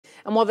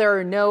And while there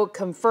are no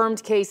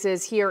confirmed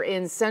cases here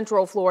in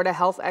Central Florida,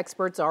 health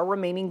experts are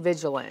remaining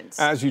vigilant.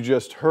 As you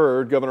just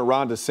heard, Governor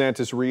Ron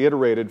DeSantis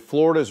reiterated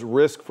Florida's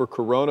risk for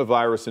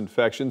coronavirus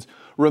infections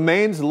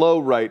remains low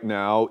right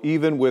now,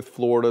 even with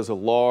Florida's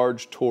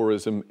large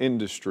tourism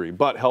industry.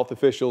 But health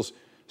officials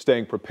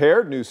staying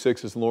prepared. News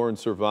 6's Lauren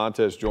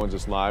Cervantes joins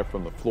us live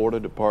from the Florida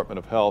Department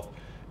of Health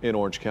in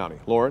Orange County.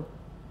 Lauren?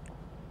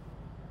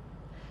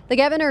 The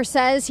governor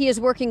says he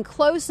is working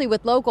closely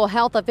with local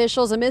health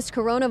officials amidst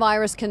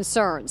coronavirus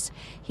concerns.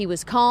 He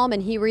was calm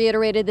and he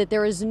reiterated that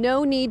there is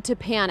no need to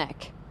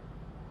panic.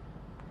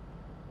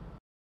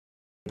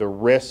 The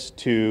risk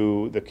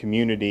to the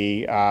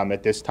community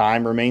at this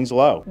time remains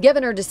low.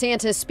 Governor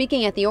DeSantis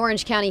speaking at the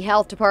Orange County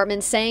Health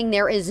Department saying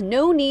there is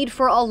no need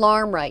for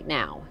alarm right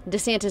now.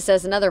 DeSantis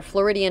says another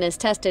Floridian is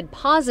tested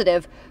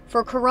positive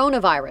for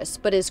coronavirus,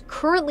 but is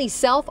currently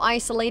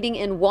self-isolating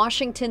in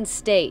Washington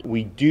state.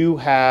 We do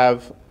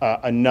have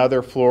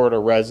another Florida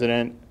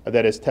resident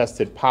that is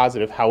tested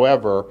positive.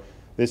 However,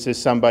 this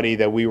is somebody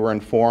that we were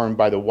informed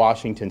by the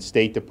Washington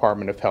State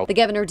Department of Health. The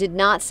governor did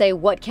not say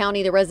what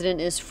county the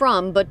resident is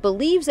from, but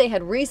believes they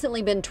had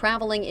recently been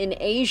traveling in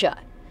Asia.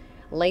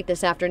 Late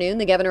this afternoon,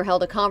 the governor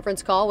held a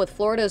conference call with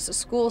Florida's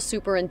school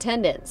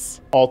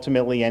superintendents.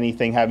 Ultimately,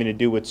 anything having to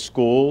do with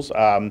schools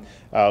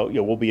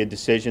will be a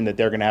decision that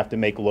they're going to have to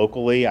make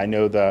locally. I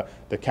know the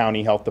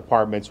county health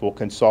departments will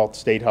consult,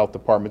 state health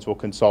departments will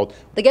consult.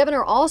 The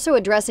governor also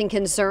addressing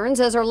concerns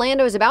as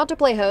Orlando is about to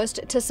play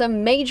host to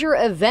some major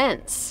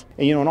events.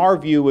 And, and our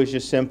view was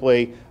just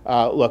simply,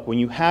 look, when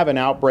you have an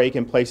outbreak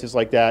in places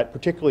like that,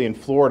 particularly in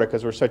Florida,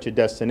 because we're such a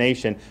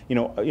destination,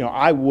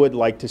 I would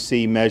like to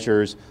see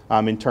measures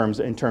in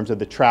terms of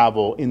the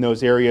travel in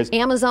those areas.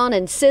 Amazon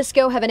and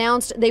Cisco have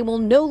announced they will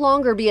no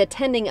longer be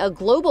attending a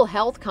global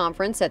health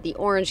conference at the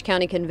Orange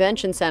County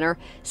Convention Center,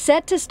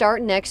 set to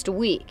start next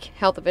week.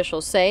 Health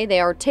officials say they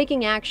are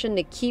taking action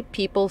to keep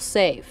people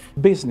safe.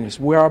 Business,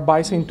 we are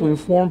advising to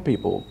inform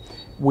people.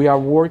 We are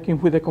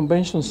working with the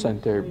convention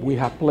center. We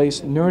have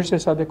placed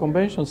nurses at the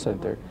convention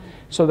center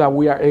so that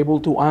we are able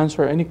to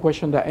answer any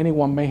question that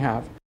anyone may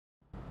have.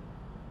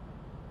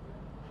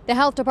 The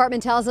health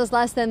department tells us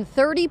less than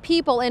 30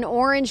 people in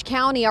Orange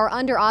County are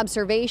under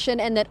observation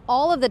and that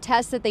all of the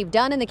tests that they've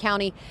done in the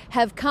county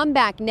have come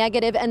back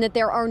negative and that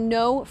there are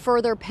no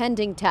further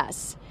pending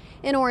tests.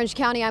 In Orange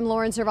County, I'm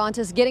Lauren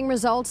Cervantes, getting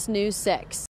results, News 6.